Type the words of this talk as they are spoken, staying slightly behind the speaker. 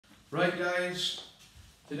Right guys,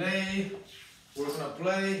 today we're going to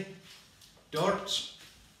play darts.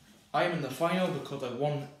 I'm in the final because I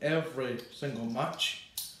won every single match.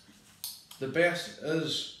 The best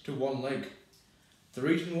is to one leg. The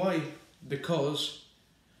reason why, because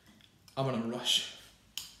I'm in a rush.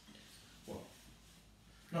 Well,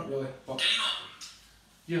 not really, but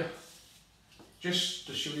yeah, just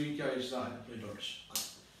to show you guys that I can play darts.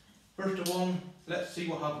 First of all, let's see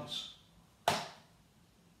what happens.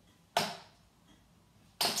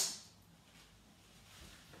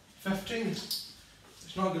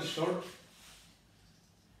 It's not a good start.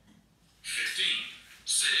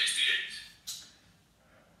 68.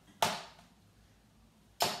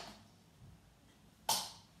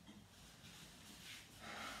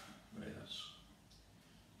 Right, that's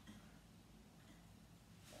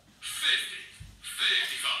 50.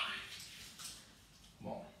 55.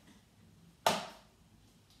 come on.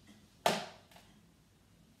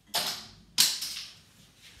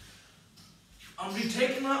 I'm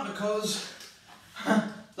retaking that because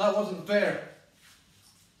that wasn't fair.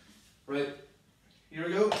 Right, here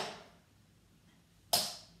we go.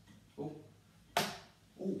 Oh,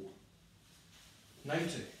 90.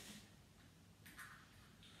 90.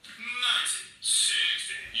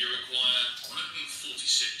 60. You require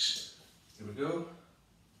 146. Here we go.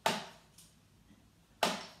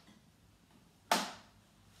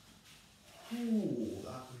 Ooh,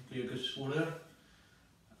 that would be a good score there.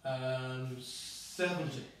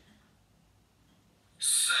 70.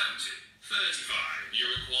 70. 35. You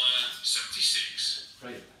require 76.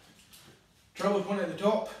 Right. Treble 20 at the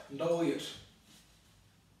top and double 8.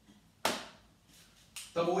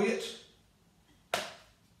 Double 8.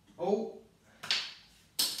 Oh.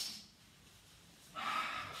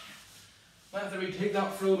 Might have to retake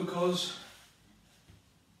that throw because.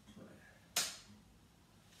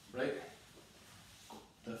 Right.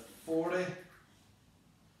 The 40.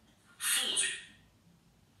 40.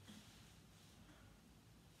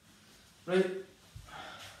 Right.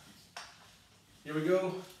 Here we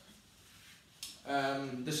go.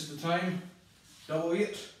 This is the time. Double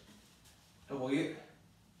 8. Double 8.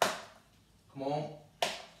 Come on.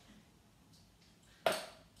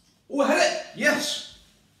 Oh, I hit it! Yes!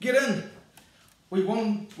 Get in! We've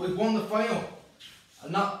won the final.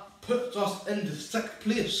 And that puts us into 6th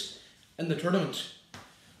place in the tournament.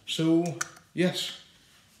 So, yes,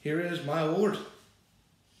 here is my award.